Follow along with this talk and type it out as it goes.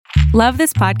Love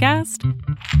this podcast?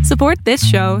 Support this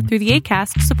show through the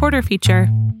Acast supporter feature.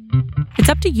 It's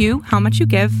up to you how much you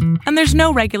give, and there's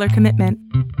no regular commitment.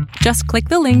 Just click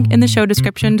the link in the show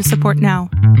description to support now.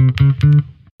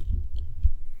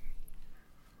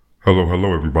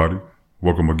 Hello, everybody.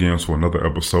 Welcome again to another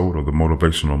episode of The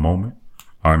Motivational Moment.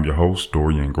 I'm your host,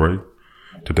 Dorian Gray.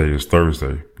 Today is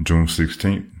Thursday, June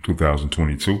 16th,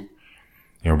 2022,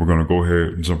 and we're going to go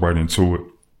ahead and jump right into it.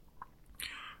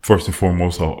 First and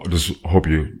foremost, I just hope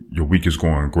your week is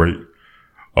going great.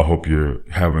 I hope you're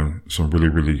having some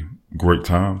really great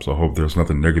times. I hope there's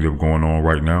nothing negative going on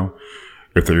right now.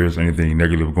 If there is anything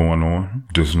negative going on,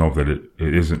 just know that it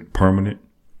isn't permanent.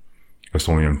 It's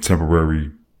only a temporary,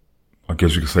 I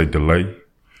guess you could say, delay.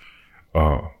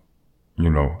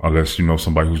 Unless you know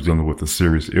somebody who's dealing with a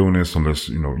serious illness, unless,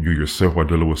 you yourself are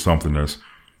dealing with something that's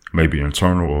maybe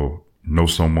internal, or know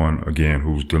someone, again,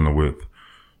 who's dealing with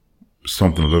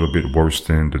something a little bit worse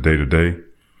than the day-to-day.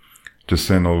 Just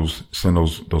send those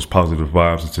positive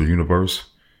vibes into the universe.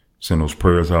 Send those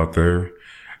prayers out there,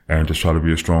 and just try to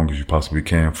be as strong as you possibly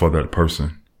can for that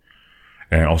person,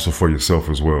 and also for yourself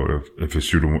as well. If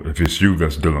it's you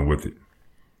that's dealing with it.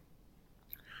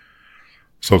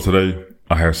 So today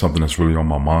I had something that's really on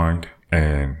my mind,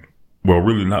 and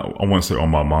really not. I wouldn't say on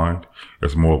my mind.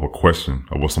 It's more of a question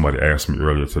of what somebody asked me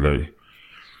earlier today.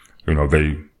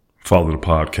 They follow the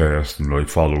podcast. They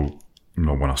follow.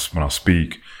 When I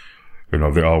speak.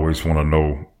 They always want to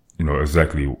know,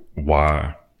 exactly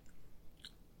why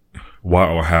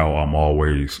or how I'm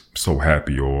always so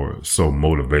happy or so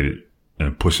motivated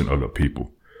and pushing other people.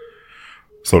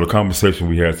 So the conversation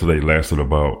we had today lasted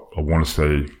about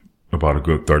a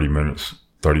good 30 minutes,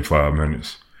 35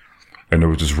 minutes. And it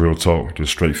was just real talk,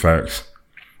 just straight facts.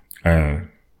 And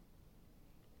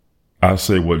I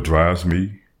say what drives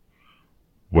me,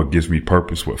 what gives me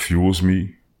purpose, what fuels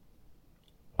me,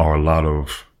 there are a lot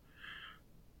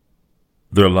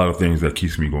of things that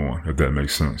keeps me going, if that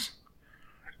makes sense.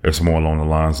 It's more along the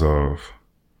lines of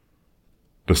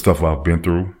the stuff I've been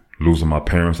through, losing my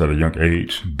parents at a young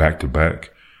age, back to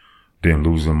back, then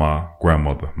losing my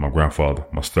grandmother, my grandfather,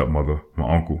 my stepmother,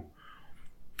 my uncle,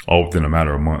 all within a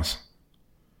matter of months.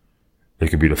 It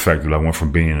could be the fact that I went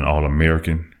from being an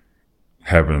All-American,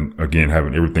 having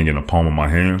everything in the palm of my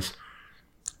hands,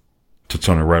 to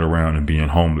turning right around and being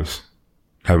homeless,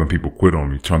 having people quit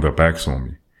on me, turn their backs on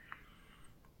me.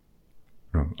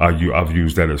 I've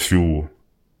used that as fuel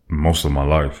most of my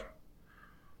life,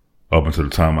 up until the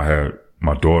time I had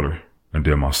my daughter and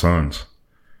then my sons.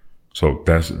 So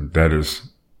that's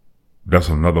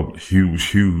another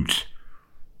huge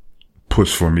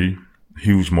push for me,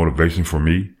 huge motivation for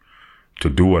me to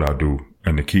do what I do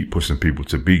and to keep pushing people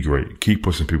to be great, keep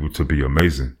pushing people to be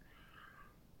amazing.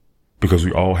 Because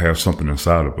we all have something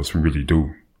inside of us, we really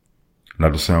do.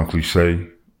 Not to sound cliche,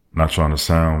 not trying to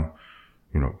sound,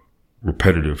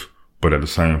 repetitive, but at the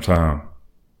same time,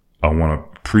 I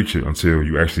want to preach it until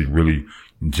you actually really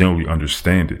genuinely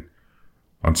understand it.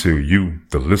 Until you,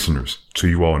 the listeners, till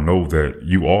you all know that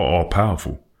you are all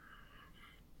powerful.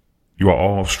 You are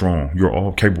all strong. You're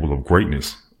all capable of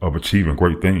greatness, of achieving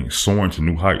great things, soaring to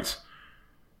new heights.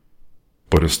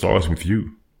 But it starts with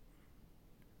you.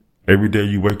 Every day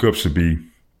you wake up you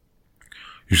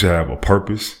should have a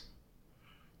purpose.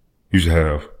 You should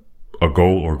have a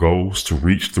goal or goals to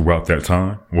reach throughout that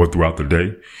time or throughout the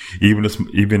day. Even if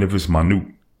it's minute,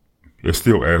 it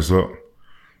still adds up.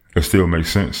 It still makes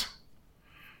sense.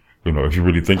 If you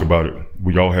really think about it,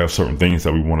 we all have certain things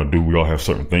that we want to do. We all have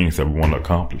certain things that we want to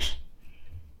accomplish.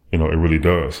 It really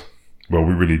does. Well,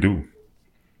 we really do.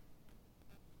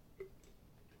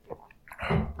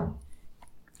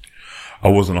 I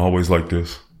wasn't always like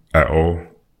this at all.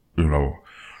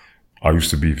 I used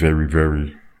to be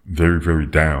very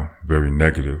down, very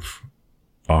negative.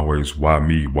 Always, why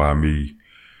me? Why me?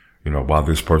 Why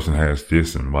this person has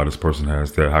this and why this person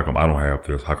has that? How come I don't have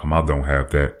this? How come I don't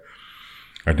have that?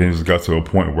 And then it just got to a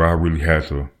point where I really had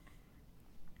to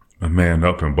man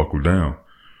up and buckle down,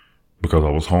 because I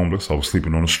was homeless. I was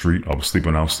sleeping on the street. I was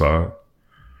sleeping outside.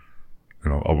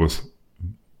 I was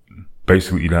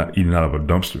basically eating out of a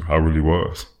dumpster. I really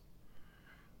was.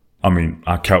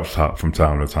 I couch hopped from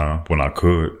time to time when I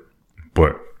could,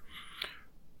 but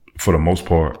for the most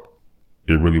part,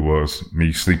 it really was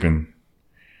me sleeping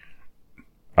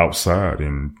outside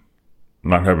and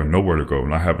not having nowhere to go,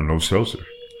 not having no shelter.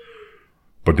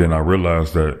 But then I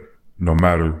realized that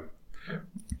the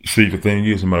thing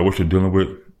is, no matter what you're dealing with,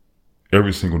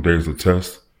 every single day is a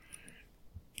test.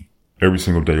 Every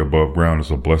single day above ground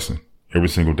is a blessing. Every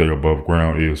single day above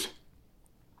ground is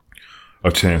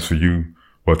a chance for you,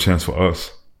 or a chance for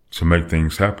us, to make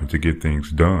things happen, to get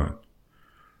things done.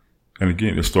 And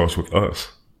again, it starts with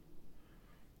us.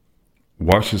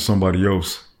 Why should somebody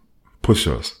else push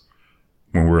us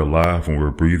when we're alive, when we're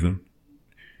breathing?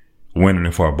 When and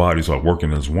if our bodies are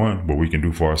working as one, what we can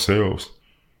do for ourselves,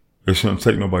 it shouldn't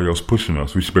take nobody else pushing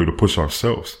us. We should be able to push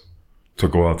ourselves to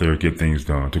go out there and get things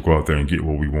done, to go out there and get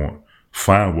what we want,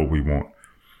 find what we want.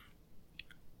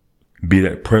 Be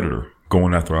that predator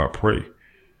going after our prey.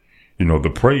 You know, the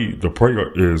prey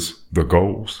is the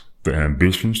goals, the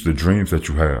ambitions, the dreams that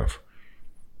you have.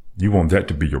 You want that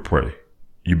to be your prey.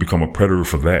 You become a predator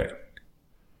for that.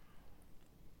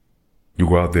 You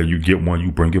go out there, you get one,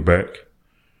 you bring it back.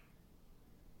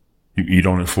 You eat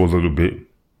on it for a little bit.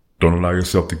 Don't allow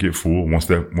yourself to get full. Once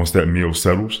that meal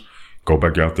settles, go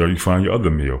back out there, you find your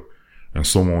other meal, and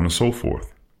so on and so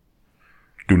forth.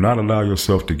 Do not allow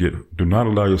yourself to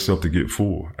get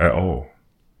full at all.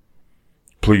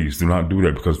 Please do not do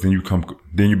that, because then you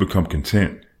become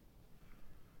content.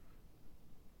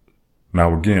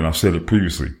 Now again, I've said it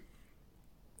previously.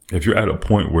 If you're at a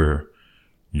point where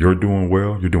you're doing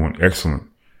well, you're doing excellent,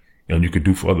 and you can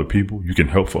do for other people, you can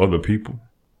help for other people,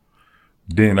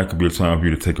 then that could be a time for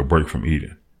you to take a break from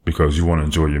eating, because you want to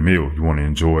enjoy your meal. You want to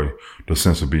enjoy the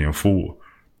sense of being full.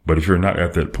 But if you're not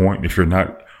at that point, if you're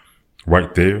not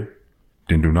right there,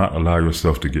 then do not allow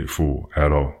yourself to get full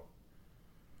at all.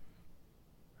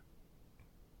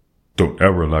 Don't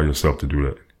ever allow yourself to do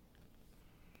that.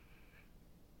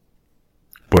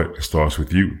 But it starts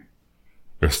with you.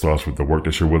 It starts with the work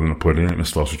that you're willing to put in. It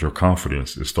starts with your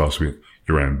confidence. It starts with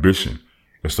your ambition.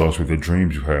 It starts with the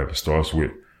dreams you have. It starts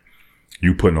with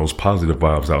you putting those positive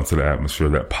vibes out into the atmosphere,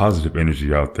 that positive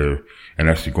energy out there, and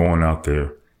actually going out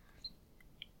there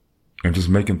and just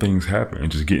making things happen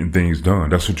and just getting things done.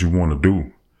 That's what you want to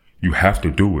do. You have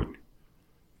to do it.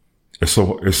 It's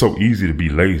so easy to be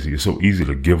lazy. It's so easy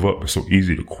to give up. It's so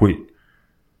easy to quit.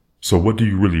 So what do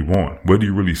you really want? Where do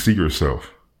you really see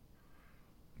yourself?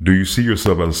 Do you see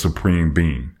yourself as a supreme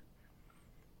being?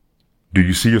 Do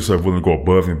you see yourself willing to go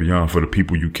above and beyond for the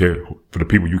people you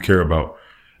care about,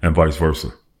 and vice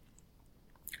versa?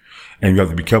 And you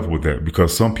have to be careful with that,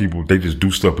 because some people, they just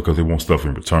do stuff because they want stuff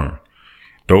in return.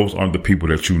 Those aren't the people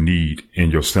that you need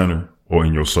in your center or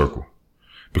in your circle,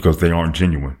 because they aren't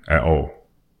genuine at all.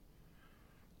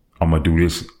 I'm going to do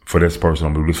this for this person.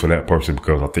 I'm going to do this for that person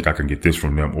because I think I can get this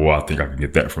from them, or I think I can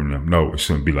get that from them. No, it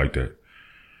shouldn't be like that.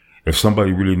 If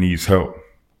somebody really needs help,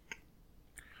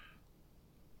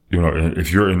 and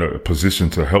if you're in a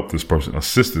position to help this person,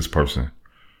 assist this person,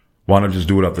 why not just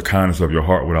do it out the kindness of your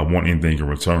heart without wanting anything in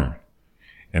return?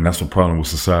 And that's the problem with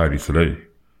society today.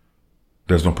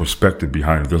 There's no perspective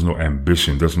behind it. There's no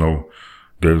ambition. There's no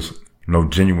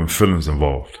genuine feelings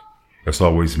involved. It's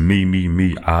always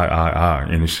me, I,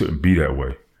 and it shouldn't be that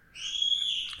way.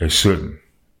 It shouldn't.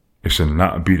 It should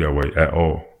not be that way at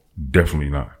all. Definitely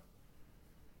not.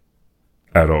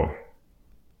 At all.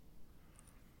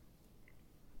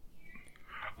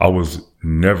 I was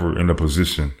never in a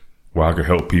position where I could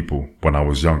help people when I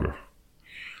was younger.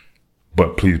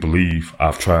 But please believe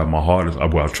I've tried my hardest.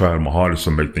 I've tried my hardest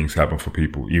to make things happen for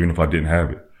people. Even if I didn't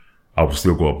have it, I would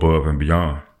still go above and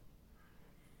beyond.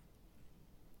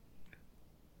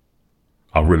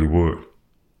 I really would.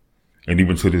 And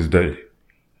even to this day,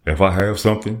 if I have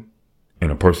something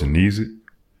and a person needs it,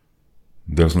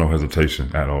 there's no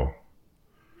hesitation at all.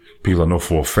 Because I know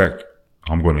for a fact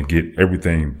I'm going to get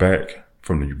everything back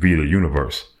via the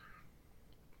universe.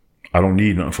 I don't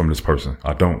need nothing from this person.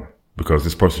 I don't. Because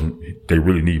this person, they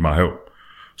really need my help.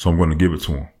 So I'm going to give it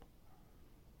to them.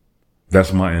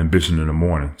 That's my ambition in the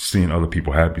morning. Seeing other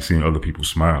people happy, seeing other people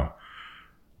smile.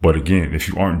 But again, if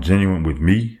you aren't genuine with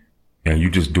me and you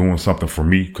just doing something for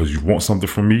me because you want something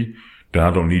from me, then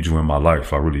I don't need you in my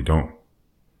life. I really don't.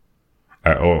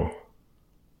 At all.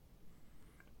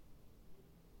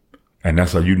 And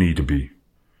that's how you need to be.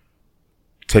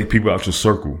 Take people out your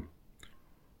circle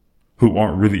who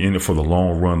aren't really in it for the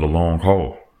long run, the long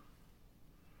haul.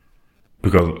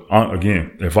 Because,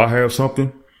 again, if I have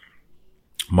something,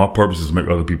 my purpose is to make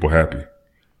other people happy.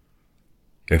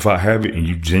 If I have it and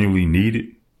you genuinely need it,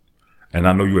 and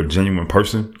I know you're a genuine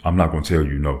person, I'm not going to tell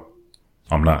you no.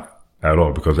 I'm not at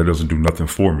all, because that doesn't do nothing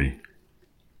for me.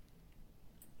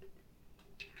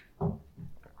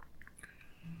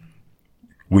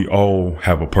 We all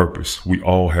have a purpose. We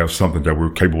all have something that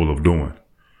we're capable of doing.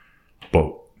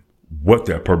 But what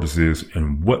that purpose is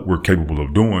and what we're capable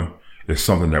of doing is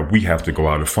something that we have to go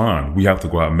out and find. We have to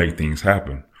go out and make things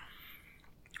happen.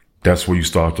 That's where you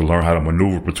start to learn how to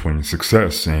maneuver between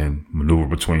success and maneuver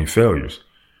between failures.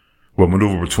 Well,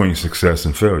 maneuver between success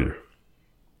and failure.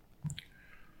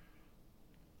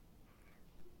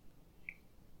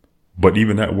 But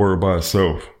even that word by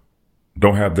itself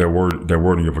Don't have that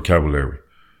word in your vocabulary.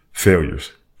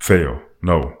 Failures. Fail.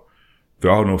 No.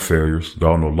 There are no failures. There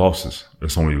are no losses.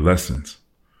 It's only lessons.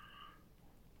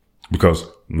 Because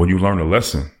when you learn a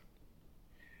lesson,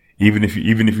 even if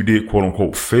you did quote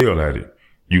unquote fail at it,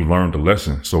 you learned the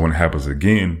lesson. So when it happens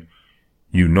again,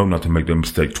 you know not to make that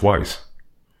mistake twice.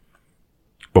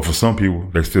 But for some people,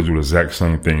 they still do the exact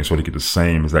same thing so they get the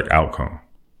same exact outcome.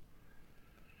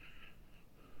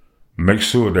 Make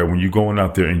sure that when you're going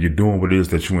out there and you're doing what it is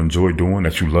that you enjoy doing,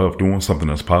 that you love doing, something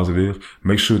that's positive,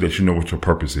 make sure that you know what your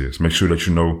purpose is. Make sure that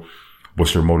you know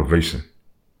what's your motivation.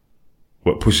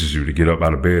 What pushes you to get up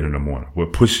out of bed in the morning?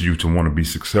 What pushes you to want to be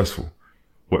successful?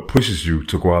 What pushes you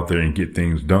to go out there and get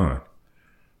things done?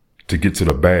 To get to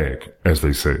the bag, as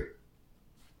they say.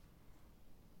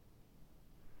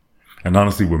 And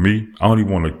honestly, with me, I don't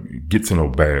even want to get to no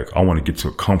bag. I want to get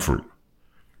to comfort.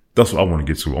 That's what I want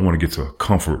to get to. I want to get to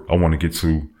comfort. I want to get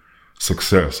to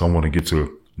success. I want to get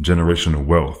to generational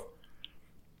wealth.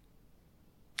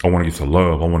 I want to get to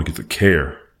love. I want to get to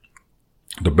care.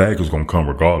 The bag is going to come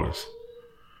regardless.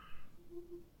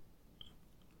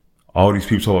 All these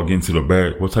people are getting to the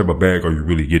bag. What type of bag are you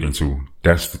really getting to?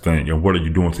 That's the thing. And what are you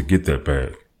doing to get that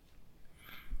bag?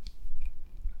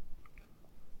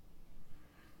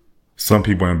 Some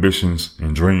people's ambitions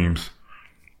and dreams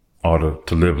are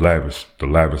to live lavish, the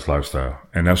lavish lifestyle.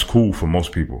 And that's cool for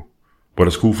most people. But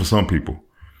it's cool for some people.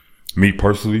 Me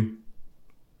personally,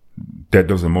 that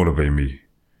doesn't motivate me.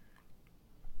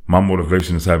 My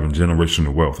motivation is having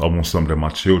generational wealth. I want something that my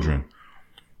children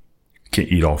can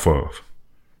eat off of.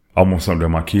 I want something that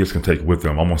my kids can take with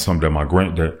them. I want something that my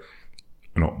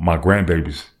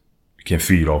grandbabies can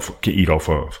eat off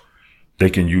of. They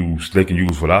can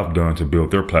use what I've done to build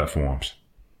their platforms.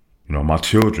 My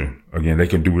children, again, they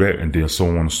can do that, and then so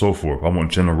on and so forth. I want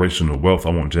generational wealth. I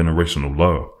want generational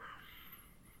love,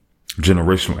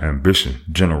 generational ambition,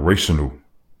 generational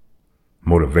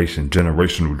motivation,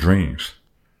 generational dreams.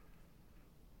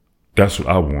 That's what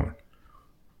I want.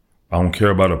 I don't care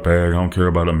about a bag. I don't care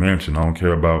about a mansion. I don't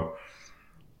care about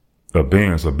a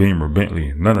Benz, a Beamer,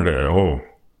 Bentley. None of that at all.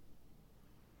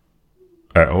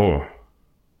 At all.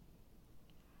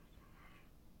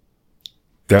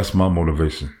 That's my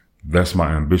motivation. That's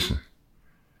my ambition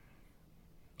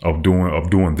of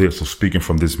doing this, of speaking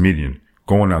from this medium,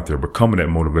 going out there, becoming that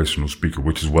motivational speaker,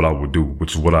 which is what I would do,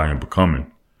 which is what I am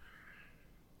becoming.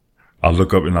 I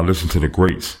look up and I listen to the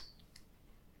greats.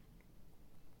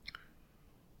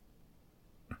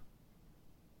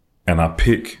 And I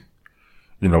pick,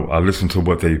 I listen to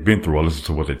what they've been through. I listen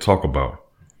to what they talk about.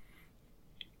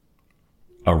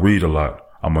 I read a lot.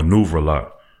 I maneuver a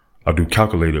lot. I do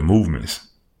calculated movements.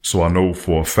 So I know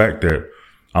for a fact that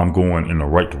I'm going in the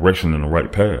right direction, in the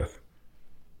right path.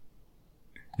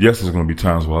 Yes, there's going to be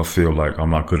times where I feel like I'm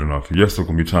not good enough. Yes, there's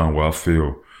going to be times where I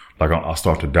feel like I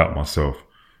start to doubt myself.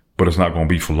 But it's not going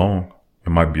to be for long. It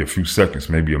might be a few seconds,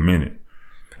 maybe a minute.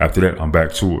 After that, I'm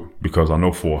back to it because I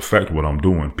know for a fact what I'm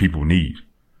doing, people need.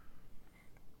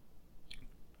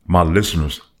 My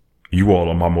listeners, you all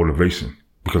are my motivation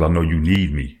because I know you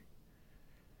need me.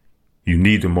 You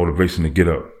need the motivation to get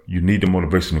up. You need the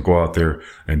motivation to go out there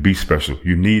and be special.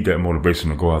 You need that motivation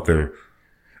to go out there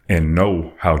and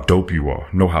know how dope you are.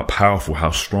 Know how powerful,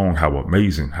 how strong, how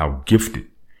amazing, how gifted,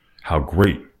 how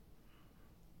great.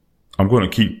 I'm going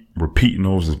to keep repeating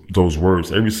those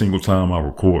words every single time I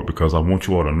record because I want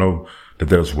you all to know that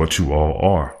that's what you all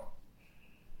are.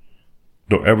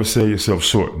 Don't ever sell yourself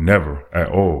short. Never at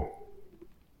all.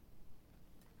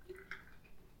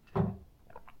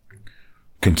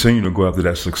 Continue to go after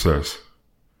that success.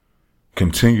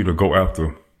 Continue to go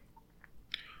after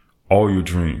all your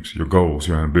dreams, your goals,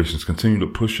 your ambitions. Continue to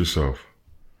push yourself.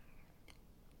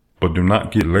 But do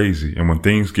not get lazy. And when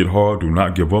things get hard, do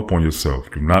not give up on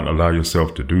yourself. Do not allow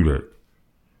yourself to do that.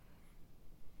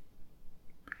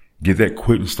 Get that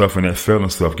quitting stuff and that failing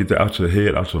stuff. Get that out your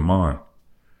head, out your mind.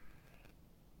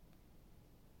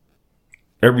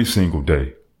 Every single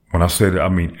day. When I say that, I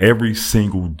mean every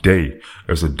single day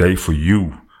is a day for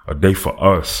you, a day for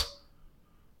us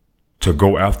to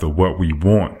go after what we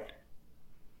want.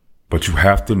 But you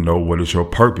have to know what is your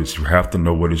purpose. You have to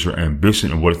know what is your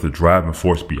ambition and what is the driving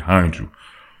force behind you.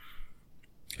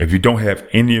 If you don't have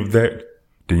any of that,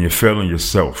 then you're failing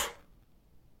yourself.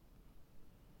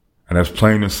 And that's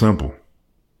plain and simple.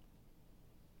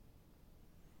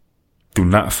 Do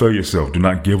not fail yourself. Do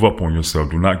not give up on yourself.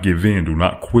 Do not give in. Do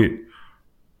not quit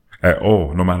at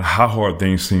all, no matter how hard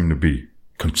things seem to be.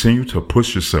 Continue to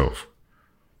push yourself.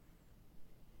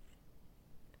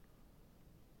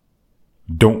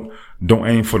 Don't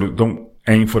aim for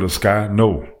the sky.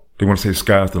 No. They want to say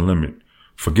sky's the limit.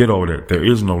 Forget all that. There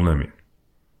is no limit.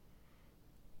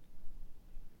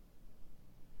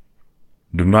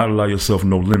 Do not allow yourself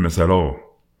no limits at all.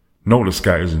 No, the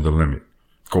sky isn't the limit.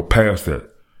 Go past that.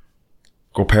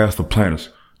 Go past the planets,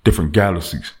 different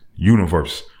galaxies,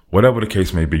 universe, whatever the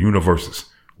case may be, universes,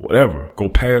 whatever. Go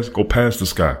past the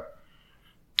sky.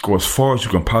 Go as far as you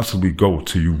can possibly go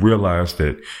till you realize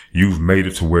that you've made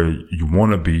it to where you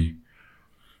want to be,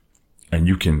 and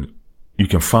you can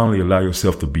finally allow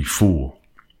yourself to be full.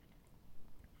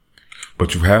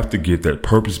 But you have to get that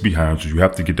purpose behind you. You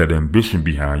have to get that ambition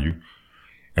behind you,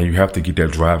 and you have to get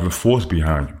that driving force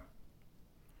behind you.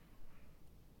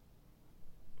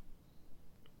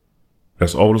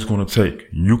 That's all it's going to take.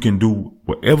 You can do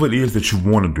whatever it is that you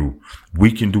want to do.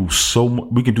 We can do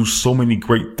so many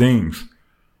great things.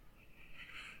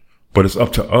 But it's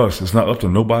up to us. It's not up to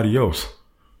nobody else.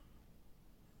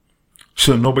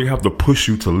 Shouldn't nobody have to push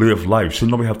you to live life?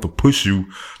 Shouldn't nobody have to push you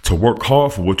to work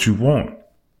hard for what you want?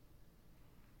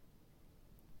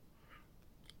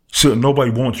 Shouldn't nobody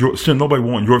want your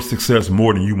success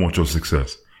more than you want your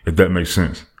success? If that makes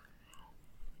sense.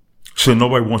 Shouldn't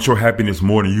nobody want your happiness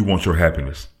more than you want your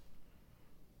happiness?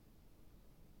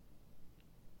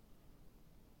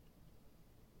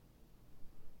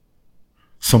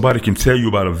 Somebody can tell you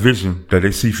about a vision that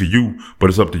they see for you, but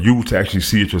it's up to you to actually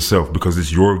see it yourself because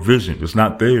it's your vision. It's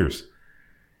not theirs.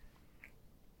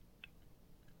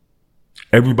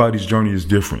 Everybody's journey is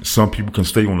different. Some people can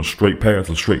stay on a straight path,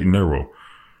 a straight and narrow,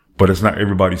 but it's not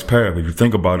everybody's path. If you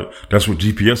think about it, that's what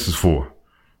GPS is for.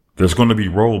 There's going to be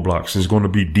roadblocks. There's going to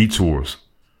be detours.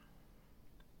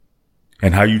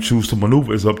 And how you choose to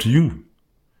maneuver is up to you.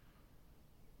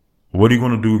 What are you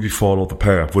going to do if you fall off the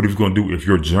path? What are you going to do if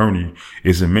your journey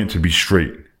isn't meant to be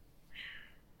straight?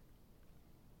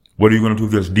 What are you going to do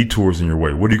if there's detours in your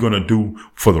way? What are you going to do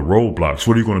for the roadblocks?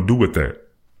 What are you going to do with that?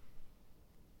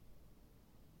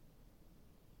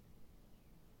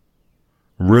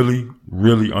 Really,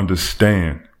 really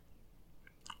understand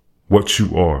what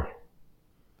you are.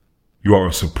 You are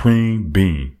a supreme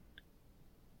being.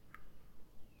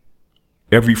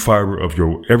 Every fiber of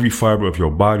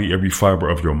your body, every fiber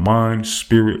of your mind,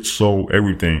 spirit, soul,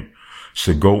 everything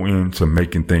should go into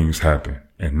making things happen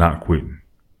and not quitting.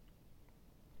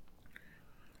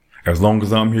 As long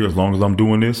as I'm here, as long as I'm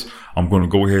doing this, I'm going to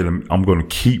go ahead and I'm going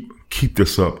to keep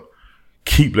this up.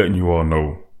 Keep letting you all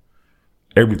know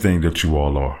everything that you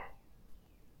all are.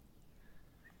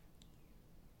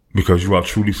 Because you are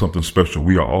truly something special.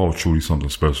 We are all truly something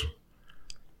special.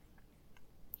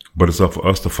 But it's up for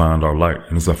us to find our light,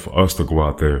 and it's up for us to go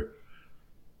out there,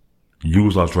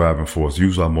 use our driving force,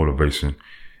 use our motivation,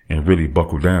 and really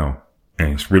buckle down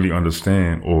and really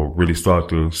understand or really start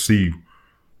to see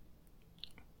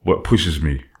what pushes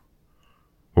me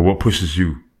or what pushes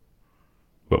you,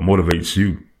 what motivates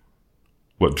you,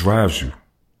 what drives you.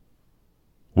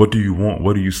 What do you want?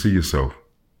 What do you see yourself?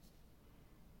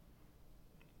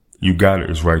 You got it.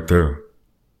 It's right there.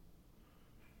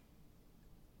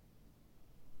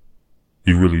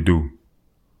 You really do.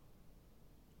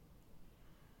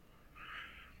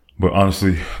 But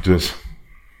honestly,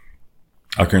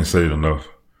 I can't say it enough.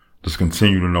 Just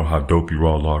continue to know how dope you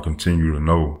all are. Continue to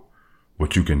know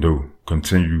what you can do.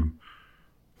 Continue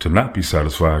to not be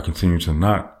satisfied. Continue to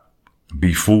not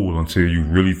be full until you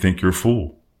really think you're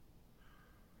full.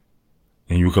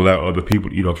 And you can allow other people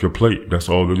to eat off your plate. That's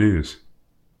all it is.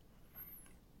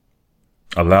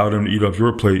 Allow them to eat off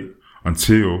your plate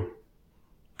until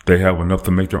they have enough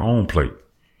to make their own plate.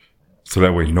 So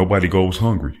that way nobody goes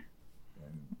hungry.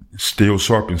 Steel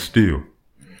sharpens steel.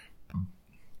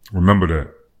 Remember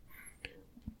that.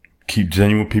 Keep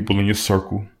genuine people in your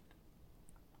circle.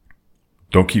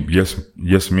 Don't keep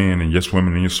yes men and yes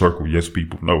women in your circle. Yes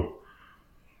people. No.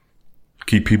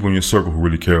 Keep people in your circle who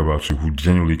really care about you, who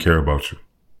genuinely care about you.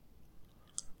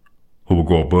 Who will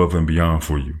go above and beyond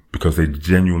for you because they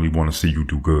genuinely want to see you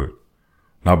do good.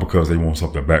 Not because they want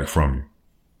something back from you.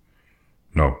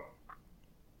 No.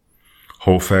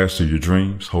 Hold fast to your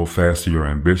dreams. Hold fast to your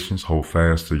ambitions. Hold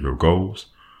fast to your goals.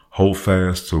 Hold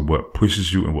fast to what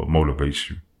pushes you and what motivates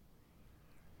you.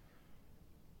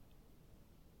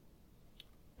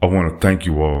 I want to thank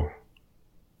you all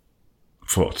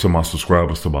to my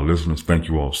subscribers, to my listeners. Thank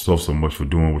you all so much for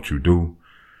doing what you do.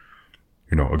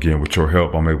 You know, again, with your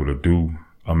help, I'm able to do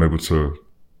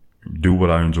what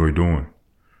I enjoy doing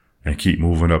and keep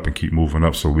moving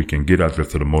up so we can get out there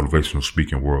to the motivational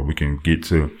speaking world. We can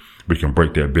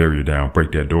break that barrier down,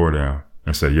 break that door down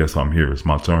and say, yes, I'm here. It's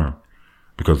my turn,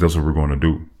 because that's what we're going to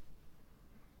do.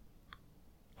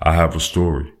 I have a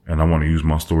story and I want to use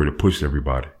my story to push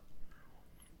everybody.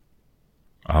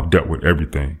 I've dealt with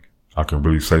everything. I can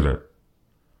really say that.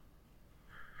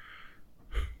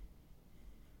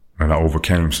 And I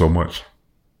overcame so much.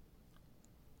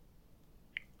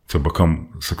 to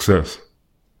become success.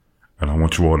 And I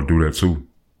want you all to do that too.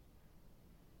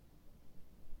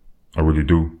 I really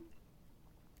do.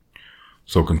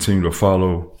 So continue to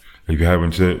follow. If you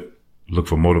haven't yet, look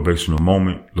for Motivational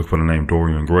Moment. Look for the name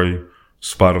Dorian Gray.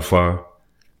 Spotify,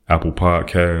 Apple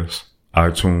Podcasts,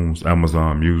 iTunes,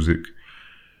 Amazon Music,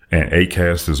 and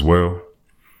Acast as well.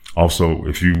 Also,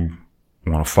 if you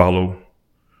want to follow,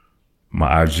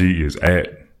 my IG is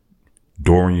at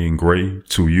Dorian Gray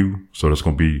 2U. So that's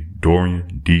going to be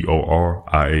Dorian,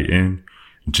 DORIAN,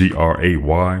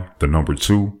 GRAY, the number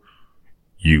 2,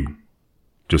 U.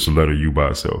 Just the letter U by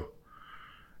itself.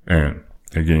 And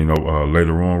again,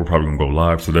 later on, we're probably going to go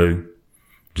live today.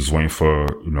 Just waiting for,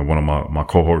 one of my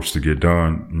cohorts to get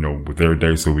done, with their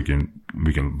day so we can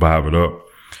vibe it up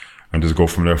and just go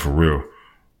from there for real.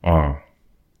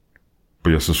 But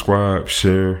yeah, subscribe,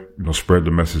 share, spread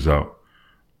the message out.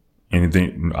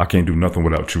 Anything, I can't do nothing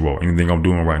without you all. Anything I'm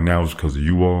doing right now is because of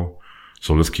you all.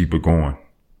 So let's keep it going.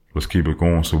 Let's keep it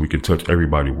going so we can touch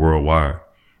everybody worldwide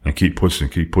and keep pushing,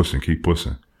 keep pushing, keep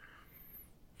pushing.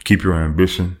 Keep your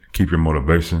ambition, keep your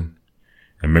motivation,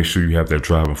 and make sure you have that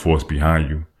driving force behind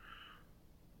you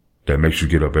that makes you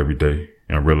get up every day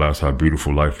and realize how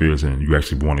beautiful life is and you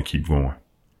actually want to keep going.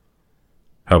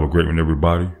 Have a great one,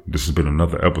 everybody. This has been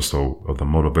another episode of The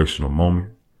Motivational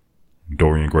Moment.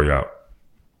 Dorian Gray out.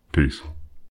 Peace.